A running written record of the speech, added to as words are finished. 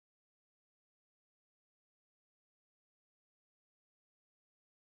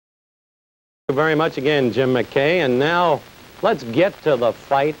Thank you very much again, Jim McKay. And now let's get to the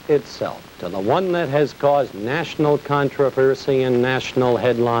fight itself, to the one that has caused national controversy and national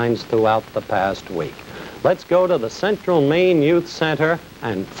headlines throughout the past week. Let's go to the Central Maine Youth Center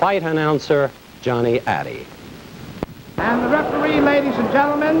and fight announcer Johnny Addy. And the referee, ladies and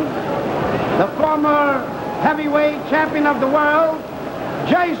gentlemen, the former heavyweight champion of the world,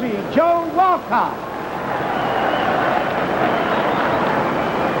 Jersey Joe Walcott.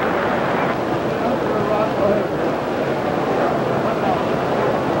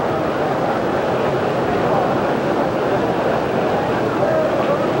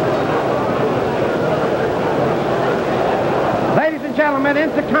 Ladies and gentlemen,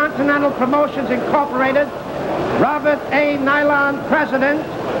 Intercontinental Promotions Incorporated, Robert A. Nylon President,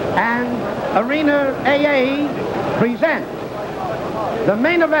 and Arena AA present the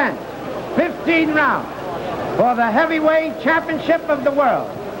main event, 15 rounds for the heavyweight championship of the world.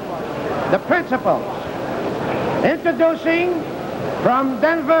 The principals, introducing from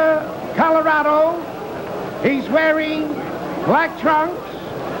Denver, Colorado, he's wearing black trunks,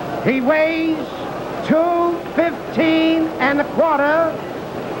 he weighs 215 1/4,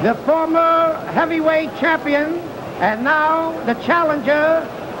 the former heavyweight champion, and now the challenger,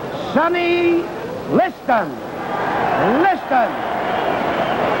 Sonny Liston.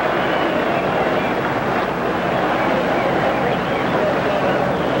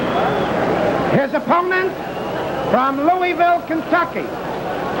 His opponent from Louisville, Kentucky.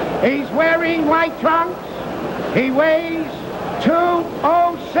 He's wearing white trunks. He weighs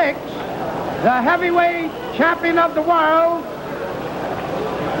 206. The heavyweight champion of the world,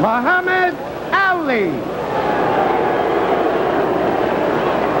 Muhammad Ali.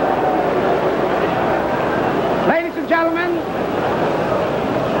 Ladies and gentlemen,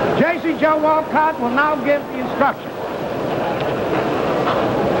 Jersey Joe Walcott will now give the instructions.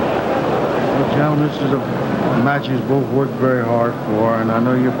 Well, gentlemen, this is a match you both worked very hard for, and I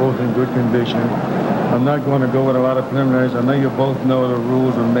know you're both in good condition. I'm not going to go with a lot of preliminaries. I know you both know the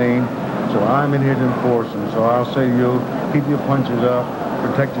rules of Maine, so I'm in here to enforce them. So I'll say to you, keep your punches up,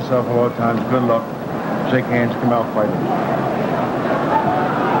 protect yourself at all times. Good luck. Shake hands, come out fighting.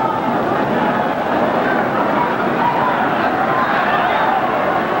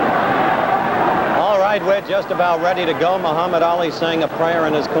 We're just about ready to go. Muhammad Ali saying a prayer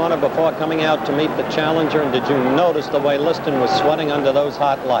in his corner before coming out to meet the challenger. And did you notice the way Liston was sweating under those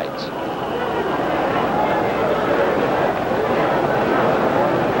hot lights?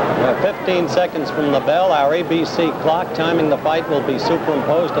 We're 15 seconds from the bell. Our ABC clock timing the fight will be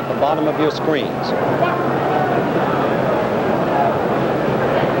superimposed at the bottom of your screens.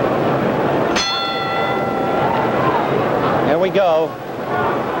 Here we go.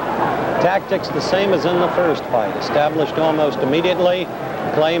 Tactics the same as in the first fight, established almost immediately.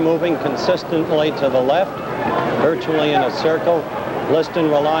 Clay moving consistently to the left, virtually in a circle.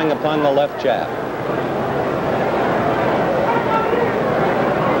 Liston relying upon the left jab.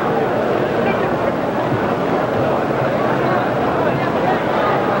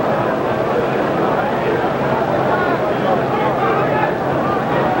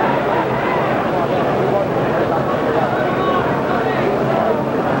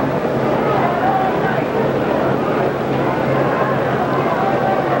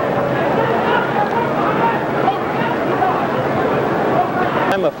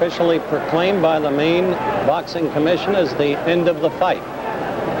 Officially proclaimed by the Maine Boxing Commission as the end of the fight.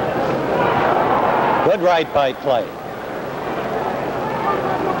 Good right by Clay.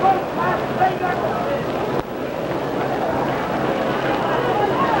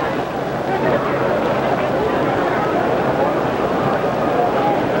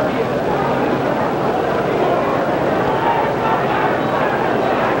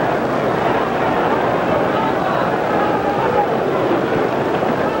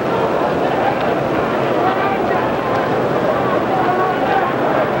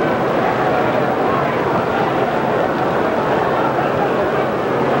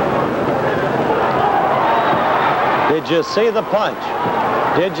 Did you see the punch?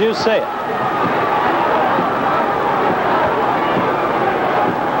 Did you see it?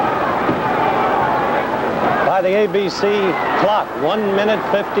 By the ABC clock, 1 minute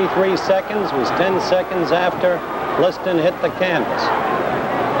 53 seconds was 10 seconds after Liston hit the canvas.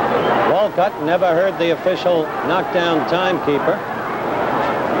 Walcott never heard the official knockdown timekeeper.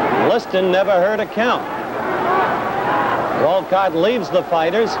 Liston never heard a count. Walcott leaves the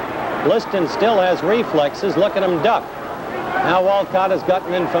fighters. Liston still has reflexes. Look at him duck. Now Walcott has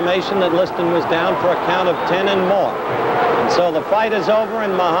gotten information that Liston was down for a count of 10 and more. And so the fight is over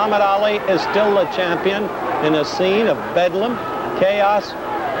and Muhammad Ali is still the champion in a scene of bedlam, chaos,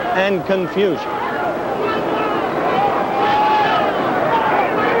 and confusion.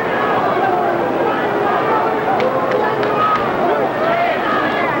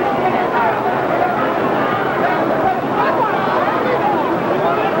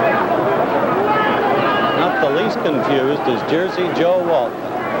 Not the least confused is Jersey Joe Walton.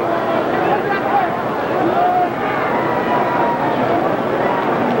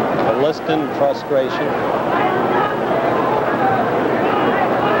 Liston frustration.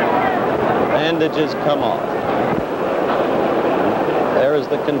 Bandages come off. There is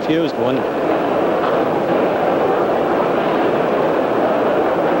the confused one.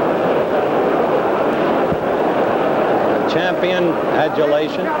 Champion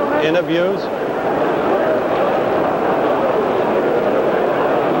adulation, interviews.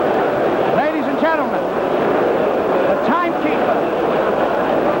 Ladies and gentlemen, the timekeeper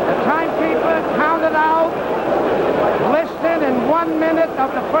counted out Liston in 1 minute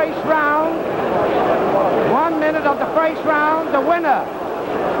of the first round. 1 minute of the first round, the winner.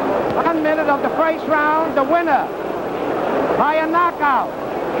 1 minute of the first round, the winner by a knockout.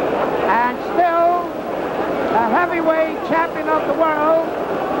 And still the heavyweight champion of the world,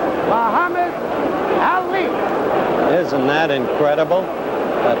 Muhammad Ali. Isn't that incredible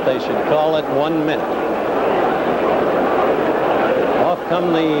that they should call it 1 minute? Off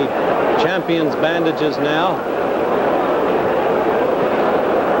come the champion's bandages now.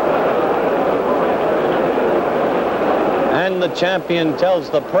 And the champion tells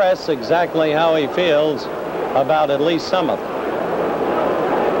the press exactly how he feels about at least some of them.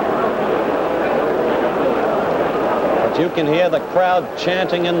 But you can hear the crowd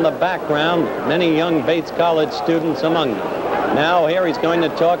chanting in the background, many young Bates College students among them. Now here he's going to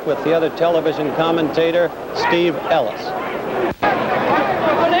talk with the other television commentator, Steve Ellis.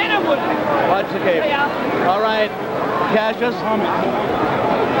 Watch the game. All right, Cassius.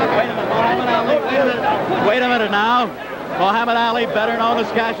 Wait a minute now. Muhammad Ali, better known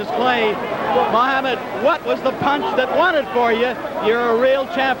as Cassius Clay. Muhammad, what was the punch that won it for you? You're a real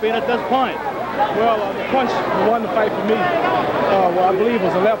champion at this point. Well, the punch that won the fight for me, well, I believe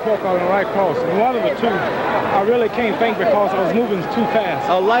was a left hook or a right cross. And one of the two, I really can't think because I was moving too fast.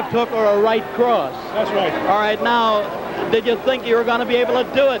 A left hook or a right cross? That's right. All right, now, did you think you were going to be able to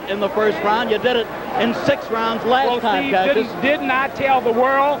do it in the first round? You did it in 6 rounds last time, Cassius. Didn't I tell the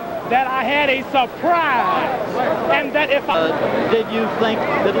world that I had a surprise? And that if I... did you think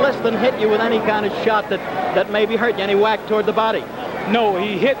that Liston hit you with any kind of shot that maybe hurt you, any whack toward the body? No,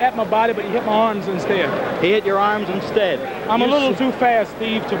 he hit at my body, but he hit my arms instead. He hit your arms instead. I'm a little too fast,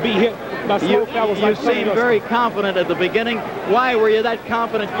 Steve, to be hit by slow fellas like you seemed very confident at the beginning. Why were you that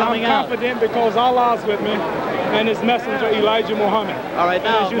confident coming out? I'm confident because Allah's with me and his messenger, Elijah Muhammad. All right,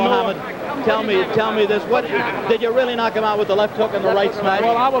 now, Muhammad, tell me this. What did you really knock him out with the left hook and the right smash?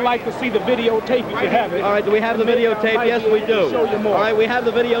 Well, I would like to see the videotape if you have it. All right, do we have the videotape? Yes, we do. Show you more. All right, we have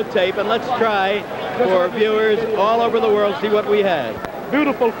the videotape, and let's try for viewers all over the world see what we had.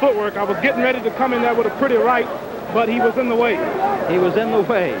 Beautiful footwork. I was getting ready to come in there with a pretty right, but he was in the way. He was in the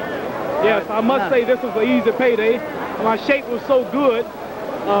way. Yes, I must say this was an easy payday. My shape was so good,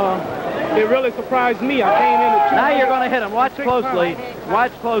 it really surprised me. I came in at 2. Now you're going to hit him. Watch closely.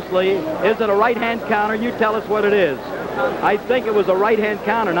 Watch closely. Is it a right-hand counter? You tell us what it is. I think it was a right-hand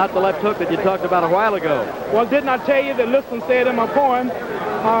counter, not the left hook that you talked about a while ago. Well, didn't I tell you that Liston said in my poem,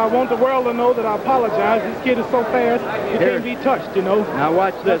 I want the world to know that I apologize. This kid is so fast, he can't be touched, you know. Now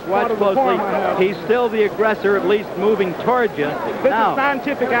watch this. Watch closely. He's still the aggressor, at least moving towards you. This is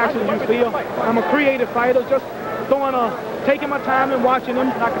scientific action, you feel. I'm a creative fighter, just taking my time and watching him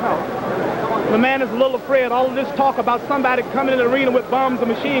knock him out. The man is a little afraid. All of this talk about somebody coming in the arena with bombs and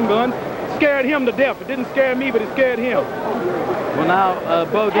machine guns scared him to death. It didn't scare me, but it scared him. Well, now,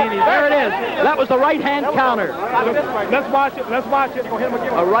 Bodini, there it is. That was the right-hand counter. Let's watch it. Let's watch it.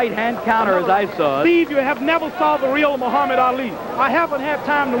 A right-hand counter, as I saw it. Steve, you have never saw the real Muhammad Ali. I haven't had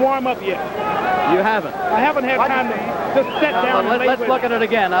time to warm up yet. You haven't? I haven't had time to just sit down and let's look at it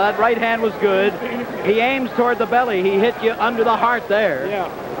again. Now, that right hand was good. He aims toward the belly. He hit you under the heart there. Yeah,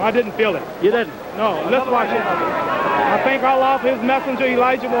 I didn't feel it. You didn't? No, let's watch it. I thank Allah for his messenger,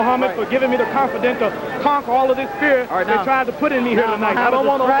 Elijah Muhammad, for giving me the confidence to conquer all of this fear they tried to put in me here tonight. I don't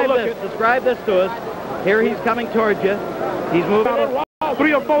want to overlook it. Describe this to us. Here he's coming towards you. He's moving.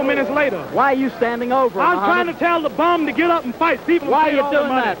 3 or 4 minutes later. Why are you standing over him, I'm trying to tell the bum to get up and fight. People why are you doing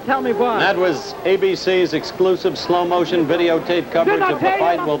that? Tell me why. That was ABC's exclusive slow-motion videotape coverage of the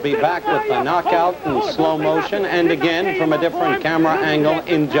fight. We'll be back with the knockout in slow motion and again from a different camera angle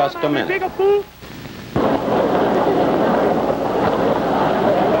in just a minute.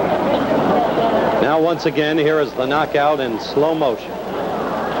 Now, once again, here is the knockout in slow motion.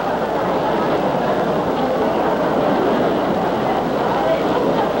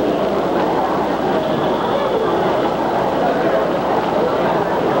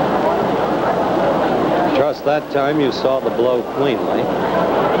 that time you saw the blow cleanly.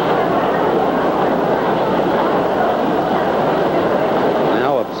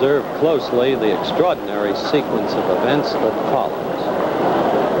 Now observe closely the extraordinary sequence of events that follows.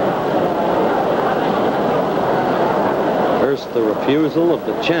 First, the refusal of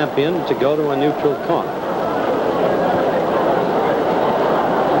the champion to go to a neutral corner.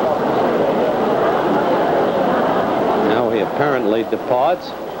 Now he apparently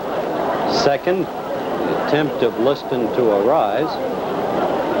departs. Second, the attempt of Liston to arise.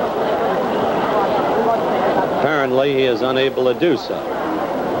 Apparently he is unable to do so.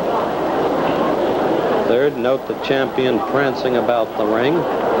 Third, note the champion prancing about the ring.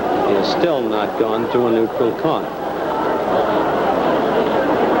 He has still not gone to a neutral corner.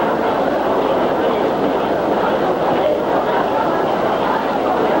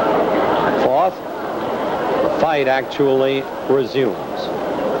 Fourth, the fight actually resumes.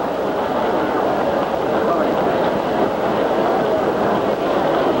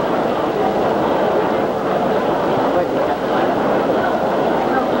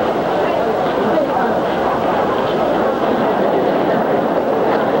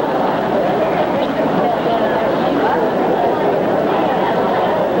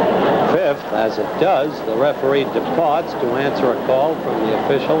 As it does, the referee departs to answer a call from the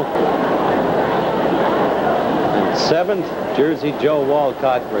official. And seventh, Jersey Joe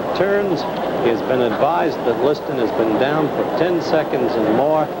Walcott returns. He has been advised that Liston has been down for 10 seconds and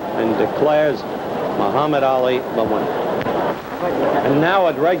more and declares Muhammad Ali the winner. And now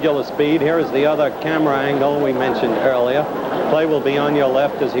at regular speed, here is the other camera angle we mentioned earlier. Play will be on your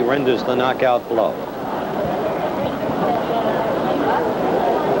left as he renders the knockout blow.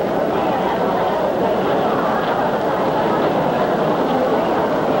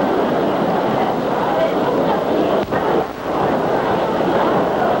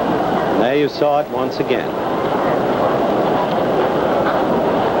 There you saw it once again.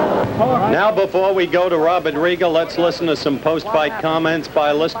 Now, before we go to Robert Riga, let's listen to some post-fight comments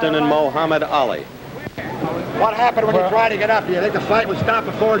by Liston and Muhammad Ali. What happened when you tried to get up? Do you think the fight would stop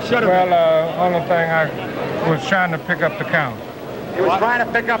before it should have? Well, only thing I was trying to pick up the count. He was trying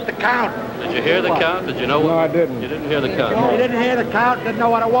to pick up the count. Did you hear the count? Did you know what? No, I didn't. You didn't hear the count? He didn't hear the count, didn't know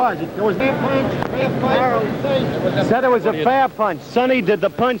what it was. It was Said it was a fair punch. Sonny, did the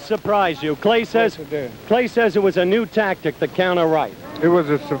punch surprise you? Clay says, Yes, it did. Clay says it was a new tactic, the counter right. It was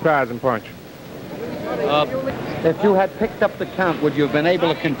a surprising punch. If you had picked up the count, would you have been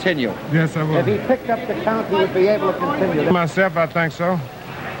able to continue? Yes, I If he picked up the count, he would be able to continue. Myself, I think so.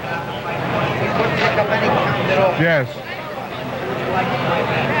 Yes.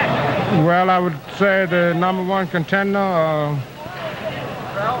 Well, I would say the #1 contender,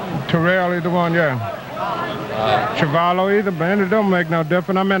 Terrell, either one, yeah. Chavallo, either, but it don't make no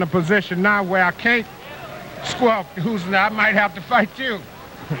difference. I'm in a position now where I can't squawk who's I might have to fight you. In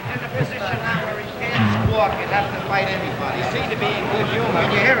the position now where he can't squawk and have to fight anybody. He seemed to be in good humor.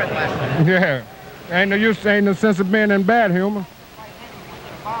 Can you hear it, Lester? Yeah. Ain't no use, ain't no sense of being in bad humor.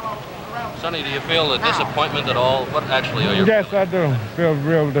 Sonny, do you feel a disappointment at all? What actually are your Yes, feelings? I do. Feel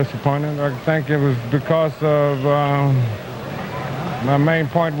real disappointed. I think it was because of my main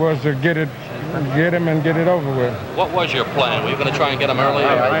point was to get him and get it over with. What was your plan? Were you going to try and get him early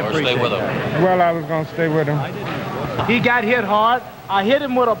or stay with him? Well, I was going to stay with him. He got hit hard. I hit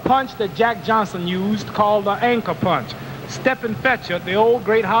him with a punch that Jack Johnson used called the anchor punch. Stephen Fetcher, the old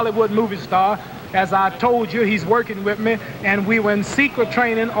great Hollywood movie star, as I told you, he's working with me, and we were in secret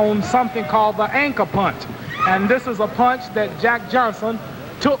training on something called the anchor punch. And this is a punch that Jack Johnson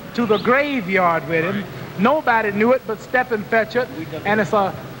took to the graveyard with him. Nobody knew it but Stephen Fetcher, and it's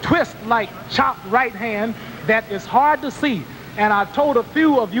a twist-like chopped right hand that is hard to see. And I told a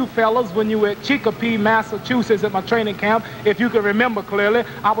few of you fellas when you were at Chicopee, Massachusetts at my training camp, if you can remember clearly,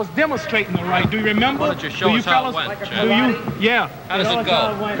 I was demonstrating the right. Do you remember? Why don't you show us how it went, Jack? Do you? Yeah. How does it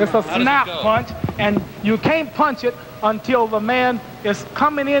go? It's a How does it snap go? punch, and you can't punch it until the man is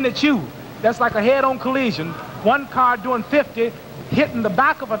coming in at you. That's like a head-on collision. One car doing 50, hitting the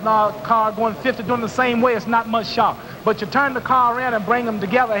back of another car going 50, doing the same way, it's not much shock. But you turn the car around and bring them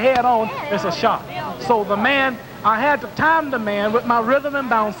together head-on, it's a shock. So the man, I had to time the man with my rhythm and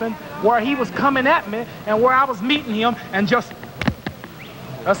bouncing where he was coming at me and where I was meeting him, and just,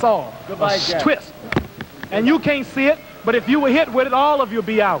 that's all. Goodbye, A Jack. twist. And you can't see it, but if you were hit with it, all of you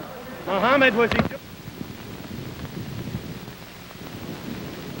be out. Muhammad, was he...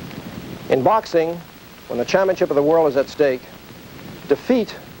 In boxing, when the championship of the world is at stake,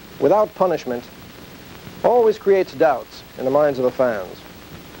 defeat without punishment always creates doubts in the minds of the fans.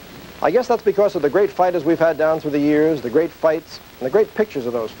 I guess that's because of the great fighters we've had down through the years, the great fights, and the great pictures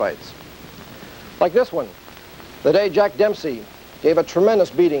of those fights. Like this one, The day Jack Dempsey gave a tremendous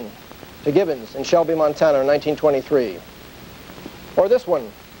beating to Gibbons in Shelby, Montana in 1923. Or this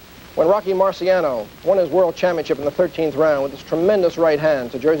one, when Rocky Marciano won his world championship in the 13th round with his tremendous right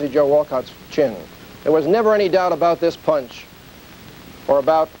hand to Jersey Joe Walcott's chin. There was never any doubt about this punch or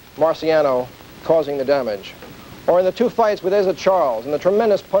about Marciano causing the damage. Or in the two fights with Eza Charles and the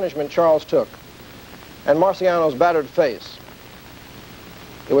tremendous punishment Charles took and Marciano's battered face.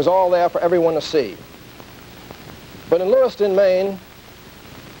 It was all there for everyone to see. But in Lewiston, Maine,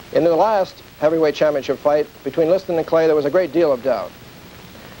 in the last heavyweight championship fight between Liston and Clay, there was a great deal of doubt.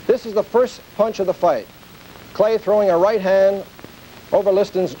 This is the first punch of the fight. Clay throwing a right hand over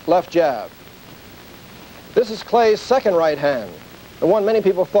Liston's left jab. This is Clay's second right hand, the one many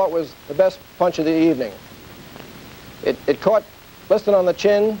people thought was the best punch of the evening. It caught Liston on the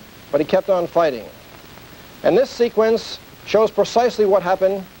chin, but he kept on fighting. And this sequence shows precisely what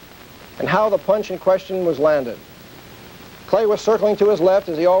happened and how the punch in question was landed. Clay was circling to his left,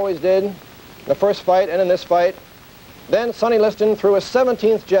 as he always did in the first fight and in this fight. Then Sonny Liston threw his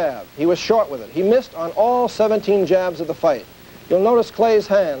 17th jab. He was short with it. He missed on all 17 jabs of the fight. You'll notice Clay's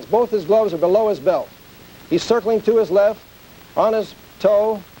hands. Both his gloves are below his belt. He's circling to his left, on his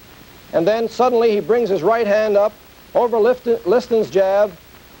toe, and then suddenly he brings his right hand up over Liston's jab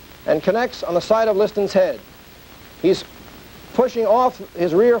and connects on the side of Liston's head. He's pushing off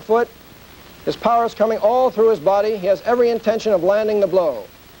his rear foot. His power is coming all through his body. He has every intention of landing the blow.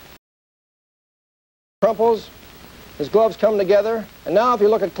 Crumples, his gloves come together, and now if you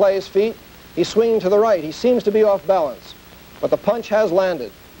look at Clay's feet, he's swinging to the right. He seems to be off balance, but the punch has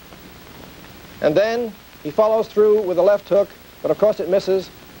landed. And then he follows through with the left hook, but of course it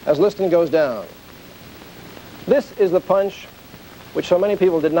misses as Liston goes down. This is the punch which so many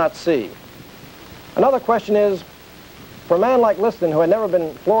people did not see. Another question is, for a man like Liston, who had never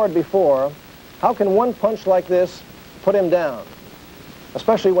been floored before, how can one punch like this put him down,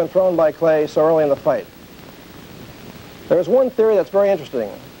 especially when thrown by Clay so early in the fight? There is one theory that's very interesting,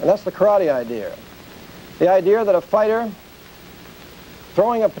 and that's the karate idea. The idea that a fighter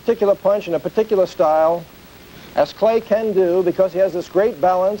throwing a particular punch in a particular style, as Clay can do because he has this great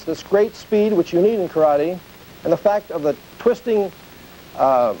balance, this great speed which you need in karate, and the fact of the twisting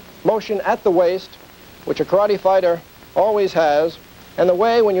motion at the waist, which a karate fighter always has, and the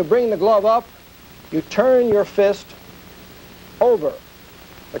way when you bring the glove up, you turn your fist over.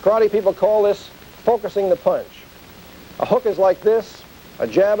 The karate people call this focusing the punch. A hook is like this, a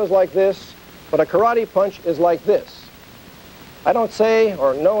jab is like this, but a karate punch is like this. I don't say,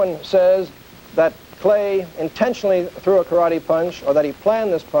 or no one says, that Clay intentionally threw a karate punch or that he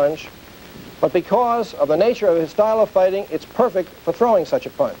planned this punch, but because of the nature of his style of fighting, it's perfect for throwing such a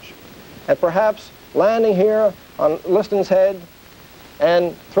punch. And perhaps landing here on Liston's head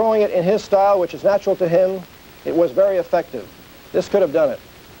and throwing it in his style, which is natural to him, it was very effective. This could have done it.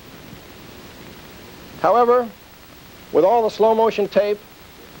 However, with all the slow motion tape,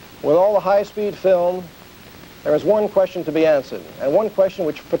 with all the high-speed film, there is one question to be answered, and one question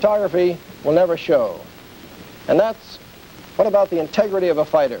which photography will never show. And that's, what about the integrity of a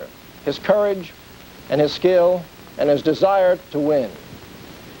fighter, his courage and his skill and his desire to win?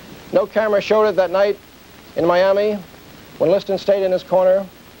 No camera showed it that night in Miami when Liston stayed in his corner,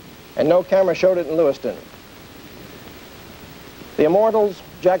 and no camera showed it in Lewiston. The immortals,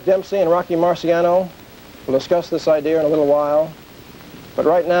 Jack Dempsey and Rocky Marciano, will discuss this idea in a little while, but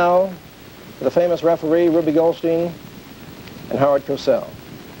right now, the famous referee, Ruby Goldstein, and Howard Cosell.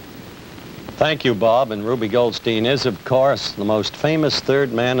 Thank you, Bob. And Ruby Goldstein is, of course, the most famous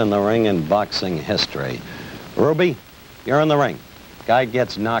third man in the ring in boxing history. Ruby, you're in the ring. Guy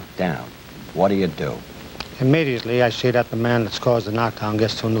gets knocked down. What do you do? Immediately, I see that the man that's caused the knockdown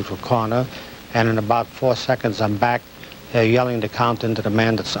gets to a neutral corner, and in about 4 seconds, I'm back yelling the count into the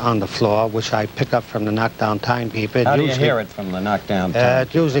man that's on the floor, which I pick up from the knockdown timekeeper. How do you hear it from the knockdown timekeeper?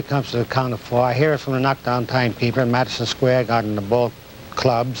 It usually comes to the count of 4. I hear it from the knockdown timekeeper in Madison Square Garden, the ball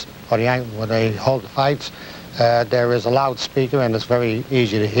clubs, or where they hold the fights. There is a loudspeaker, and it's very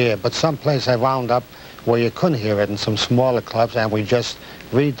easy to hear. But someplace I wound up where you couldn't hear it in some smaller clubs, and we just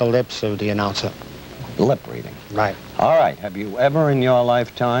read the lips of the announcer. Lip reading. Right. All right. Have you ever in your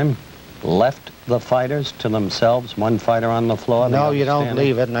lifetime left the fighters to themselves, one fighter on the floor? No, you don't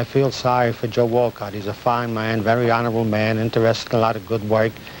leave it, and I feel sorry for Joe Walcott. He's a fine man, very honorable man, interested in a lot of good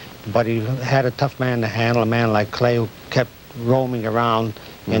work, but he had a tough man to handle, a man like Clay who kept roaming around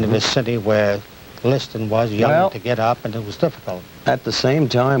in the vicinity where Liston was, yelling to get up, and it was difficult. At the same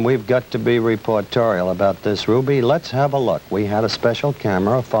time, we've got to be reportorial about this, Ruby. Let's have a look. We had a special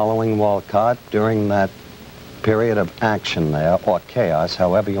camera following Walcott during that period of action there, or chaos,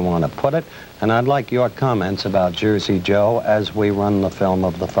 however you want to put it. And I'd like your comments about Jersey Joe as we run the film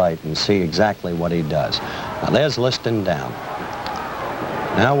of the fight and see exactly what he does. Now, there's Liston down.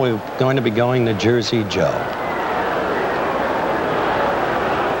 Now we're going to be going to Jersey Joe.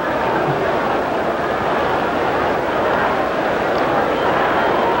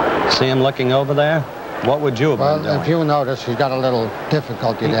 See him looking over there? What would you have been doing? Well, if you notice, he's got a little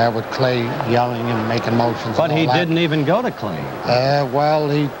difficulty there with Clay yelling and making motions. But he didn't even go to Clay. Well,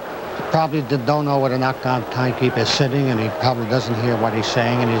 he probably don't know where the knockdown timekeeper is sitting, and he probably doesn't hear what he's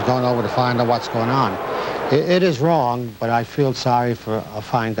saying, and he's going over to find out what's going on. It is wrong, but I feel sorry for a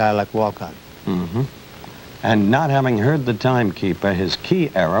fine guy like Walcott. Mm-hmm. And not having heard the timekeeper, his key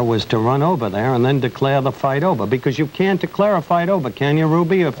error was to run over there and then declare the fight over. Because you can't declare a fight over, can you,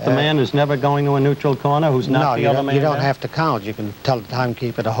 Ruby, if the man is never going to a neutral corner who's not the other man? No, you don't have to count. You can tell the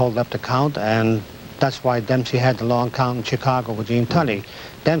timekeeper to hold up the count, and that's why Dempsey had the long count in Chicago with Gene Tunney.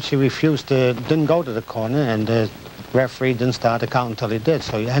 Dempsey didn't go to the corner, and the referee didn't start the count until he did.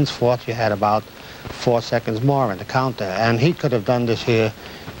 So henceforth, you had about 4 seconds more in the count there. And he could have done this here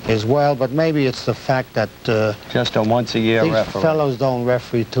as well, but maybe it's the fact that just a once-a-year referee. These fellows don't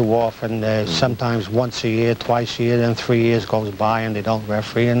referee too often. Sometimes once a year, twice a year, then 3 years goes by and they don't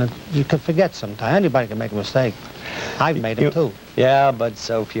referee, and you can forget sometimes. Anybody can make a mistake. I've made them too. Yeah, but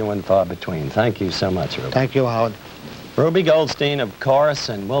so few and far between. Thank you so much, Ruby. Thank you, Howard. Ruby Goldstein, of course,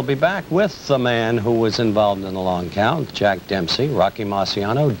 and we'll be back with the man who was involved in the long count, Jack Dempsey, Rocky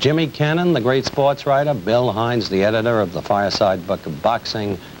Marciano, Jimmy Cannon, the great sports writer, Bill Hines, the editor of the Fireside Book of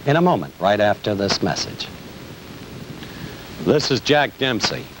Boxing, in a moment, right after this message. This is Jack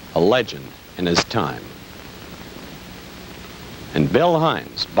Dempsey, a legend in his time. And Bill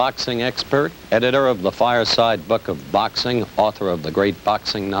Hines, boxing expert, editor of the Fireside Book of Boxing, author of the great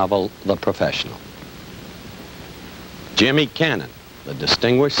boxing novel, The Professional. Jimmy Cannon, the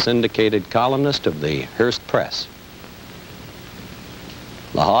distinguished syndicated columnist of the Hearst Press.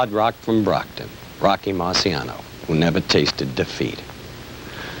 The hard rock from Brockton, Rocky Marciano, who never tasted defeat.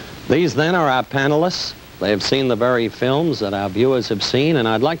 These then are our panelists. They have seen the very films that our viewers have seen, and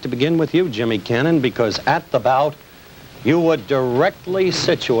I'd like to begin with you, Jimmy Cannon, because at the bout, you were directly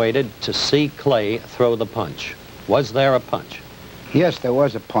situated to see Clay throw the punch. Was there a punch? Yes, there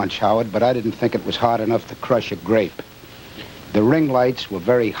was a punch, Howard, but I didn't think it was hard enough to crush a grape. The ring lights were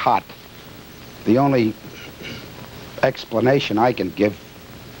very hot. The only explanation I can give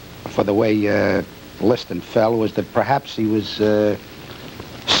for the way Liston fell was that perhaps he was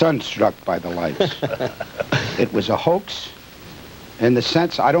sunstruck by the lights. It was a hoax in the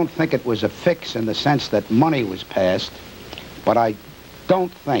sense, I don't think it was a fix in the sense that money was passed, but I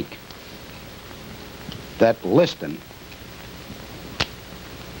don't think that Liston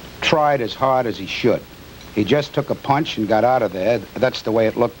tried as hard as he should. He just took a punch and got out of there. That's the way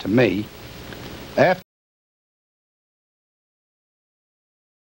it looked to me. After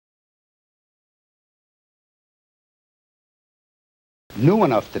knew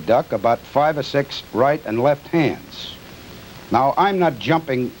enough to duck about 5 or 6 right and left hands. Now, I'm not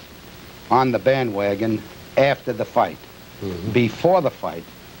jumping on the bandwagon after the fight. Before the fight,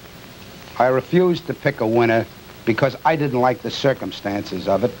 I refused to pick a winner because I didn't like the circumstances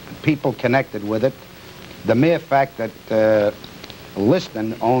of it. People connected with it. The mere fact that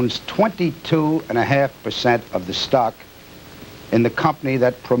Liston owns 22.5% of the stock in the company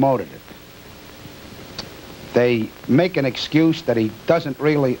that promoted it. They make an excuse that he doesn't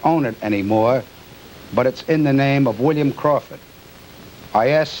really own it anymore, but it's in the name of William Crawford. I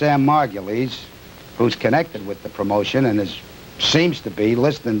asked Sam Margulies, who's connected with the promotion and seems to be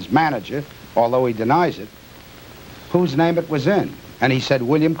Liston's manager, although he denies it, whose name it was in. And he said,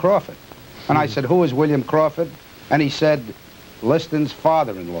 William Crawford. And I said, who is William Crawford? And he said, Liston's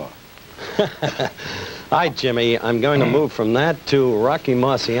father-in-law. All right, Jimmy, I'm going to move from that to Rocky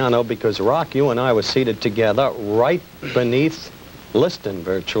Marciano because, Rock, you and I were seated together right beneath Liston,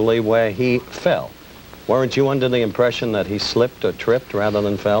 virtually, where he fell. Weren't you under the impression that he slipped or tripped rather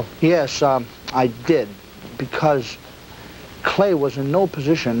than fell? Yes, I did, because Clay was in no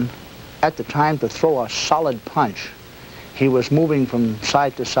position at the time to throw a solid punch. He was moving from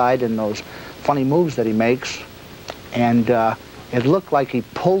side to side in those funny moves that he makes, and it looked like he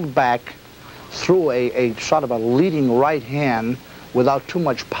pulled back through a sort of a leading right hand without too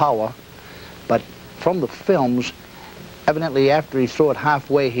much power. But from the films, evidently after he threw it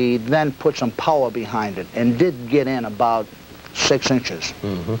halfway, he then put some power behind it and did get in about 6 inches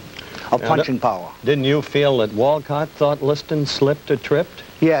of punching power. Didn't you feel that Walcott thought Liston slipped or tripped?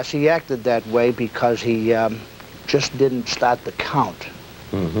 Yes, he acted that way because he just didn't start the count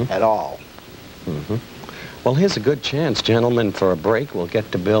at all. Well, here's a good chance, gentlemen, for a break. We'll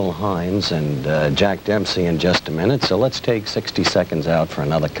get to Bill Hines and Jack Dempsey in just a minute, so let's take 60 seconds out for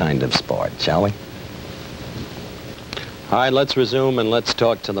another kind of sport, shall we? All right, let's resume and let's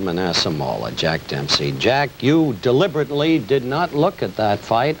talk to the Manasseh Mauler, Jack Dempsey. Jack, you deliberately did not look at that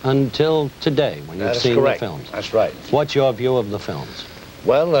fight until today when you've seen the films. That's right. What's your view of the films?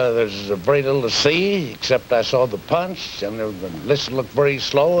 Well, there's very little to see, except I saw the punch, and the list looked very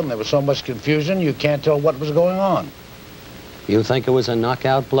slow, and there was so much confusion, you can't tell what was going on. You think it was a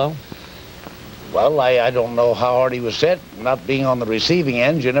knockout blow? Well, I don't know how hard he was hit. Not being on the receiving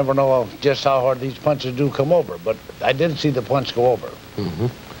end, you never know just how hard these punches do come over, but I did see the punch go over. Mm-hmm.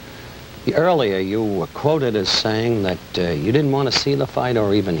 Earlier, you were quoted as saying that you didn't want to see the fight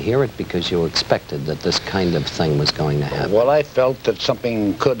or even hear it because you expected that this kind of thing was going to happen. Well, I felt that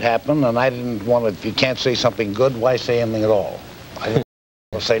something could happen, and I didn't want to, if you can't say something good, why say anything at all? I didn't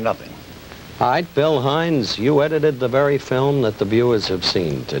want to say nothing. All right, Bill Hines, you edited the very film that the viewers have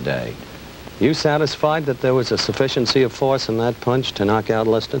seen today. You satisfied that there was a sufficiency of force in that punch to knock out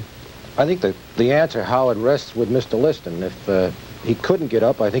Liston? I think the answer, Howard, rests with Mr. Liston. If he couldn't get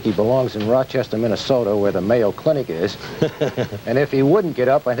up, I think he belongs in Rochester, Minnesota, where the Mayo Clinic is. And if he wouldn't get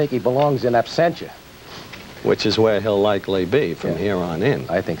up, I think he belongs in absentia. Which is where he'll likely be from here on in.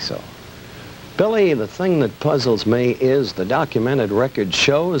 I think so. Billy, the thing that puzzles me is the documented record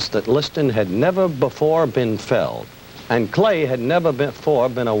shows that Liston had never before been felled, and Clay had never before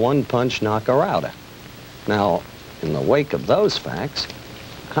been a one-punch knocker-outer. Now, in the wake of those facts,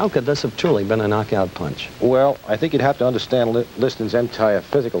 how could this have truly been a knockout punch? Well, I think you'd have to understand Liston's entire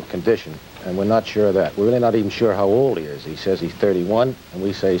physical condition, and we're not sure of that. We're really not even sure how old he is. He says he's 31, and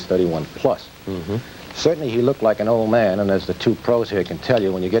we say he's 31 plus. Mm-hmm. Certainly he looked like an old man, and as the two pros here can tell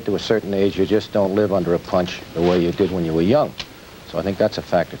you, when you get to a certain age, you just don't live under a punch the way you did when you were young. So I think that's a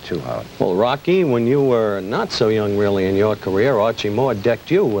factor too, Howard. Well, Rocky, when you were not so young really in your career, Archie Moore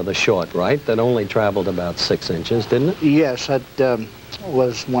decked you with a short right that only traveled about 6 inches, didn't it? Yes, that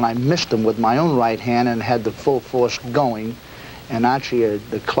was when I missed him with my own right hand and had the full force going. And Archie,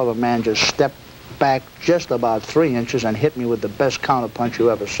 the clever man, just stepped back just about 3 inches and hit me with the best counterpunch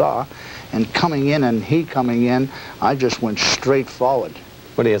you ever saw. And coming in and he coming in, I just went straight forward.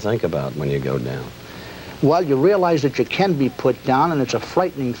 What do you think about when you go down? Well, you realize that you can be put down, and it's a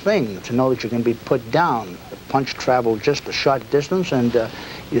frightening thing to know that you can be put down. The punch traveled just a short distance, and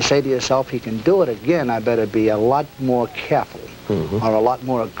you say to yourself, he can do it again, I better be a lot more careful, or a lot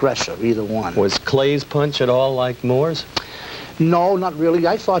more aggressive, either one. Was Clay's punch at all like Moore's? No, not really.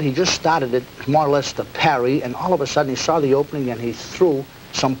 I thought he just started it more or less to parry, and all of a sudden he saw the opening and he threw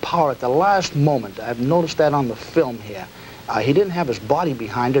some power at the last moment. I've noticed that on the film here. He didn't have his body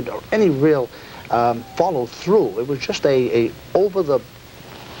behind it or any real follow through. It was just a over the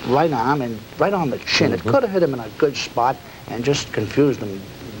right arm and right on the chin. It could have hit him in a good spot and just confused him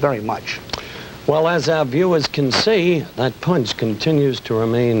very much. Well, as our viewers can see, that punch continues to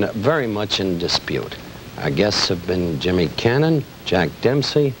remain very much in dispute. Our guests have been Jimmy Cannon, Jack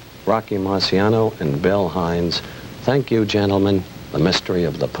Dempsey, Rocky Marciano, and Bill Hines. Thank you, gentlemen. The mystery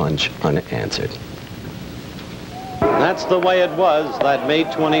of the punch unanswered. That's the way it was that May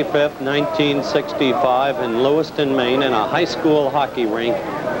 25th, 1965 in Lewiston, Maine, in a high school hockey rink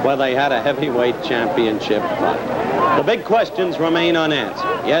where they had a heavyweight championship fight. The big questions remain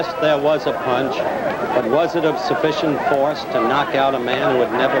unanswered. Yes, there was a punch, but was it of sufficient force to knock out a man who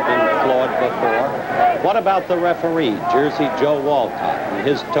had never been floored before? What about the referee, Jersey Joe Walcott, and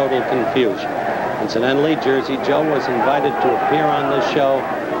his total confusion? Incidentally, Jersey Joe was invited to appear on this show,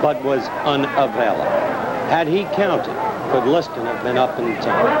 but was unavailable. Had he counted, could Liston have been up in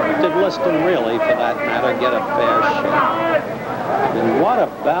time? Did Liston really, for that matter, get a fair shake? And what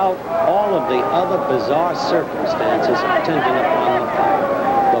about all of the other bizarre circumstances attending upon the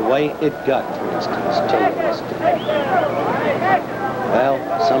fight? The way it got, for instance, to Liston.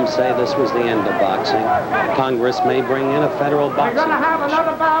 Well, some say this was the end of boxing. Congress may bring in a federal boxing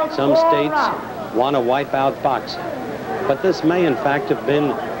commission. Some states want to wipe out boxing. But this may, in fact, have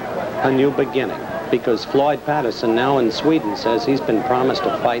been a new beginning, because Floyd Patterson now in Sweden says he's been promised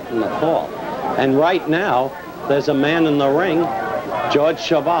a fight in the fall. And right now, there's a man in the ring, George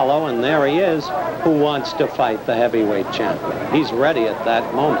Chavallo, and there he is, who wants to fight the heavyweight champion. He's ready at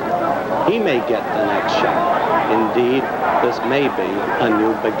that moment. He may get the next shot. Indeed, this may be a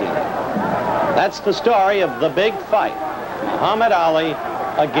new beginning. That's the story of the big fight, Muhammad Ali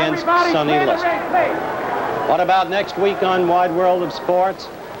against Sonny Liston. What about next week on Wide World of Sports?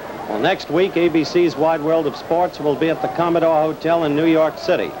 Well, next week, ABC's Wide World of Sports will be at the Commodore Hotel in New York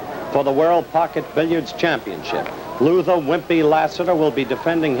City for the World Pocket Billiards Championship. Luther Wimpy Lassiter will be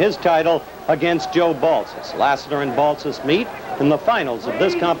defending his title against Joe Balsas. Lassiter and Balsas meet in the finals of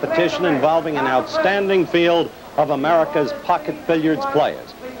this competition involving an outstanding field of America's pocket billiards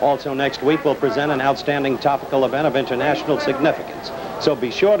players. Also next week, we'll present an outstanding topical event of international significance. So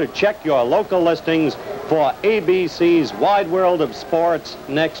be sure to check your local listings for ABC's Wide World of Sports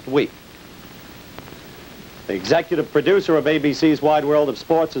next week. The executive producer of ABC's Wide World of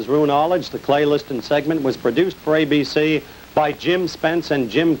Sports is Rune Arledge. The Clay Liston segment was produced for ABC by Jim Spence and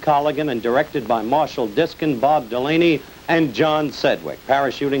Jim Colligan and directed by Marshall Diskin, Bob Delaney, and John Sedgwick.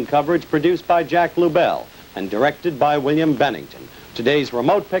 Parachuting coverage produced by Jack Lubell and directed by William Bennington. Today's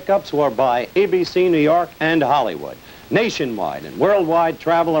remote pickups were by ABC New York and Hollywood. Nationwide and worldwide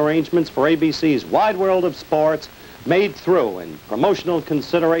travel arrangements for ABC's Wide World of Sports made through in promotional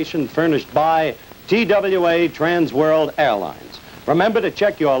consideration furnished by TWA Trans World Airlines. Remember to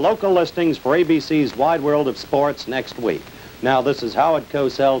check your local listings for ABC's Wide World of Sports next week. Now, this is Howard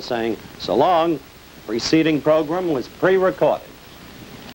Cosell saying so long. The preceding program was pre-recorded.